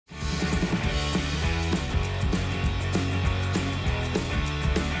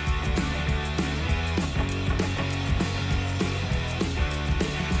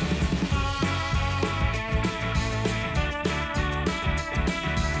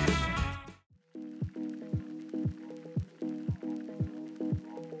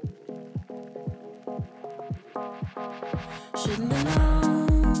Shouldn't have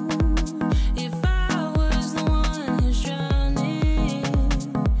known if I was the one who's drowning,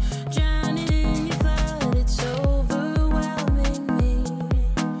 drowning in your flood. It's overwhelming me,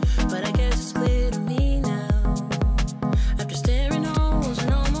 but I guess it's clear to me now. After staring holes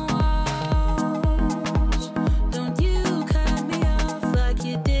in all my walls, don't you cut me off like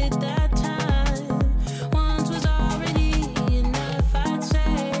you did that time. Once was already enough, I'd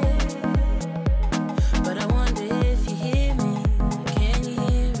say. But I wonder if you hear me. Can you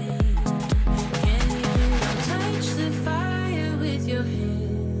hear me? Can you touch the fire with your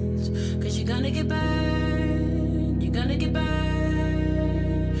hands? 'Cause you're gonna get burned. You're gonna get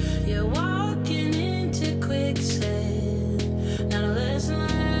burned. You're walking into quicksand. Not a lesson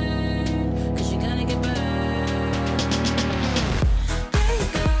learned. 'Cause you're gonna get burned. There you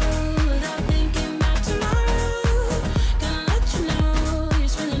go, without thinking about tomorrow. Gonna let you know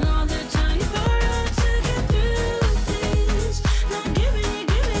you're spending all the time you borrowed to get through this. Not giving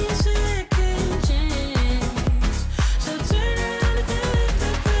you a second chance. So turn around and fill in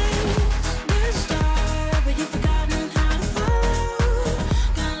the blanks. You're a star, but you've forgotten how to follow.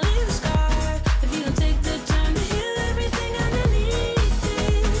 Gonna leave a scar if you don't take the time to heal everything underneath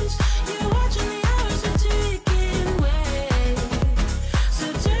this. You're watching the hours are ticking away. So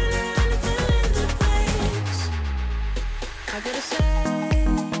turn around and fill in the blanks. I gotta say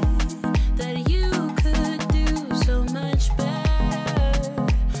that you could do so much better.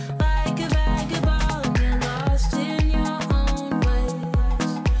 Like a vagabond, you're lost in your own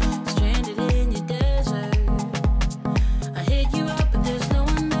ways, stranded in your desert. I hit you up, but there's no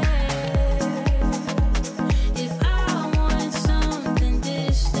one there. If I wanted something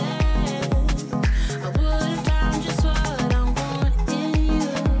distant, I would have found just what I want in you.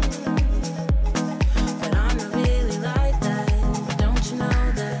 But I'm not really like that. Don't you know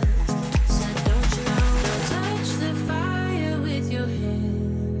that? Said, don't you know that? Touch the fire with your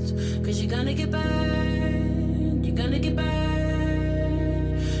hands. 'Cause you're gonna get burned. You're gonna get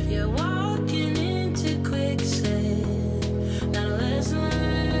burned. You're walking into quicksand. Not a lesson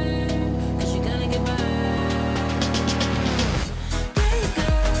learned. 'Cause you're gonna get burned. There you go,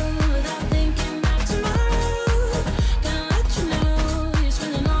 without thinking about tomorrow. Gonna let you know you're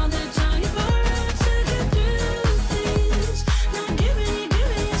spending all the time you borrowed to get through this. Not giving you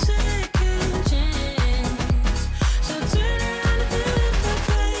a second chance. So turn around and fill in the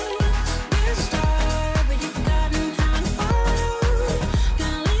blanks. You're a star, but you've forgotten how to follow.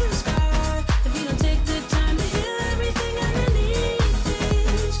 Gonna leave a scar if you don't take the time to heal everything underneath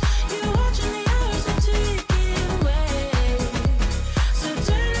this. You're watching the hours are ticking away. So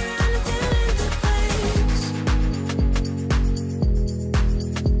turn around and fill in the blanks.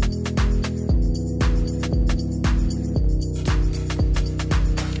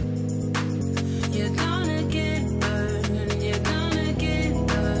 You're gonna get burned. You're gonna get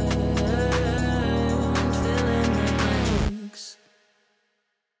burned. Fill in the blanks.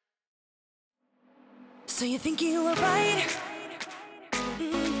 So you think you were right?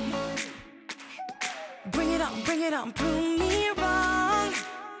 Bring it on, prove me wrong.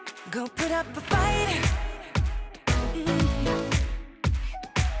 Go put up a fight.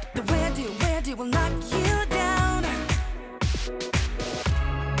 The way I do will knock you down.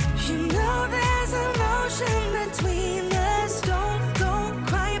 You know there's emotion between us. Don't go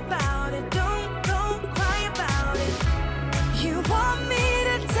cry about it. Don't go cry about it. You want me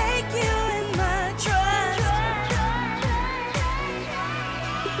to take you in my trust.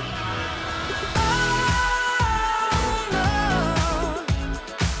 Oh no,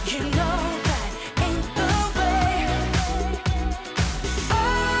 you know that ain't the way.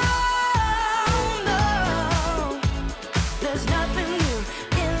 Oh no, there's nothing new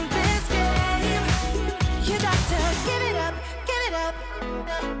in this game. You got to give it up, give it up.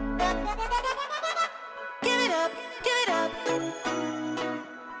 Give it up, give it up.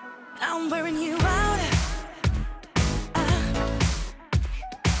 I'm wearing you out.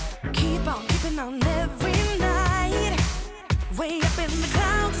 Keep on keeping on every night. Way up in the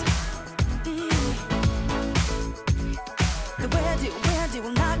clouds. The way I do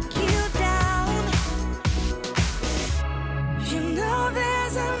will knock you down. You know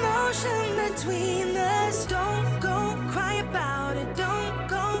there's emotion between us. Don't go cry about it. Don't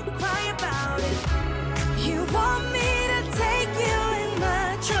go cry about it. You want me to take you in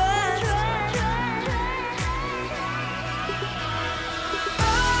my trust.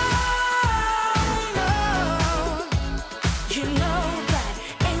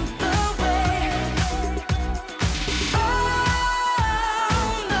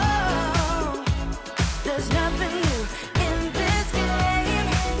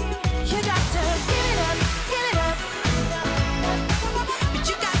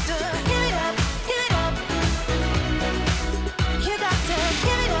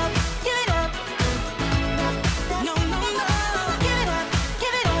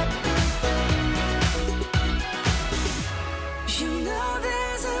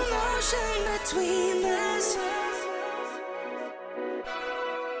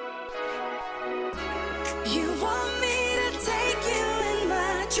 You want me to take you in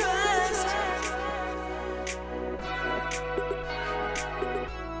my trust.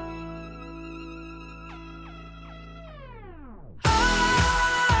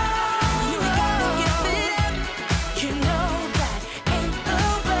 You got to give it up. You know that ain't the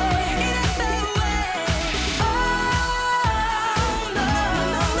way. It ain't the way. Oh no,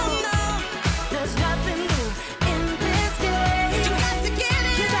 no, no, no. There's nothing new in this game. You got to give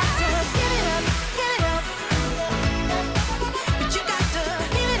it. You got to give it up, give it up. But you got to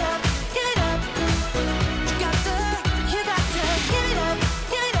give it up, give it up. You got to give it up,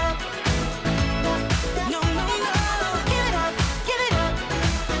 give it up. No, no, no. Give it up, give it up.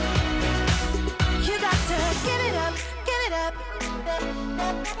 You got to give it up, give it up.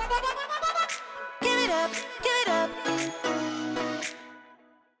 Give it up, give it up.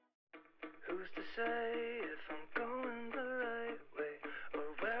 Who's to say if I'm going the right way or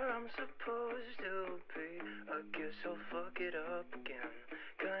where I'm supposed to be? I guess I'll fuck it up again.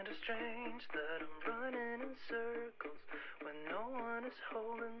 Kinda strange that I'm running in circles when no one is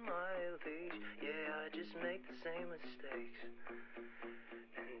holding my leash. Yeah, I just make the same mistakes,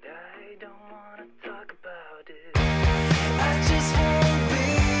 and I don't wanna talk about it. I just wanna be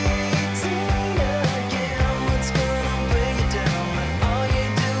 18 again. What's gonna bring you down when all you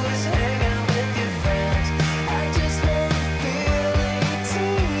do is hang out with your friends? I just wanna feel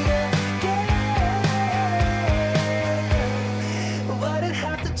 18 again. Why'd it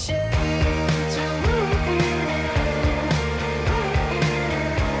have to change?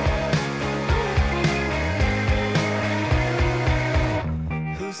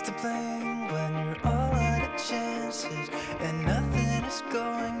 Who's to blame when you're all out of chances and nothing is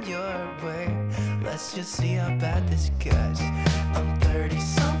going your way? Let's just see how bad this gets. I'm 30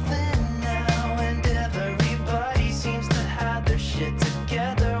 something now and everybody seems to have their shit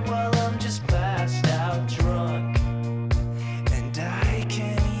together while I'm just passed out drunk and I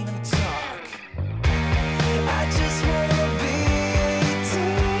can't even talk. I just wanna be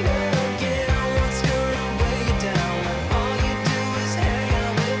 18 again. What's gonna weigh you down when all you do is hang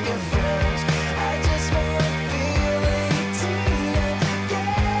out with your friends? I just wanna feel 18 again.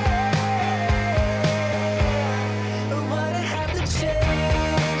 Why'd it have to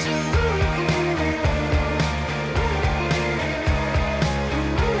change?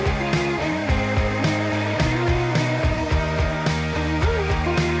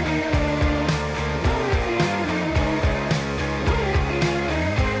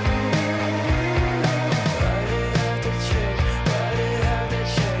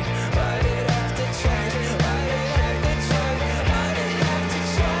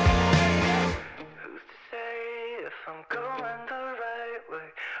 Who's to say if I'm going the right way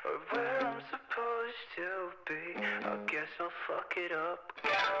or where I'm supposed to be? I guess I'll fuck it up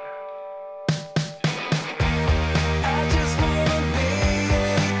again.